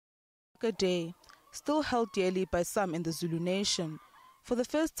Shaka Day, still held dearly by some in the Zulu nation. For the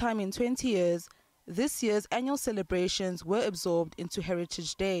first time in 20 years, this year's annual celebrations were absorbed into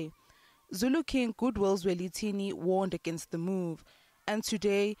Heritage Day. Zulu King Goodwill Zwelithini warned against the move, and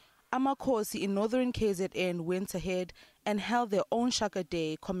today, Amakhosi in northern KZN went ahead and held their own Shaka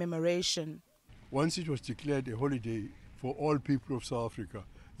Day commemoration. Once it was declared a holiday for all people of South Africa,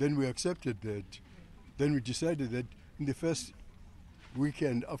 then we accepted that. Then we decided that in the first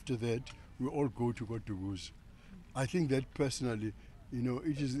weekend after that, we all go to KwaDukuza. I think that personally,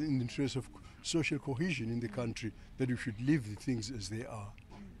 it is in the interest of social cohesion in the country that we should leave the things as they are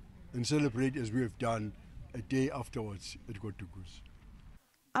and celebrate as we have done a day afterwards at KwaDukuza.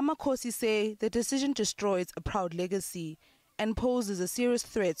 Amakhosi say the decision destroys a proud legacy and poses a serious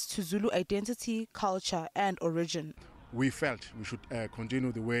threat to Zulu identity, culture and origin. We felt we should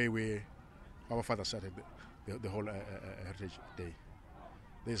continue the way our father started the whole Heritage Day.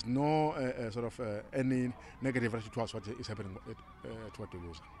 There's no any negative attitude towards what is happening at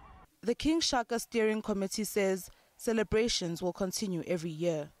KwaDukuza. The King Shaka Steering Committee says celebrations will continue every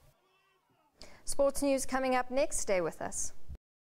year. Sports news coming up next. Stay with us.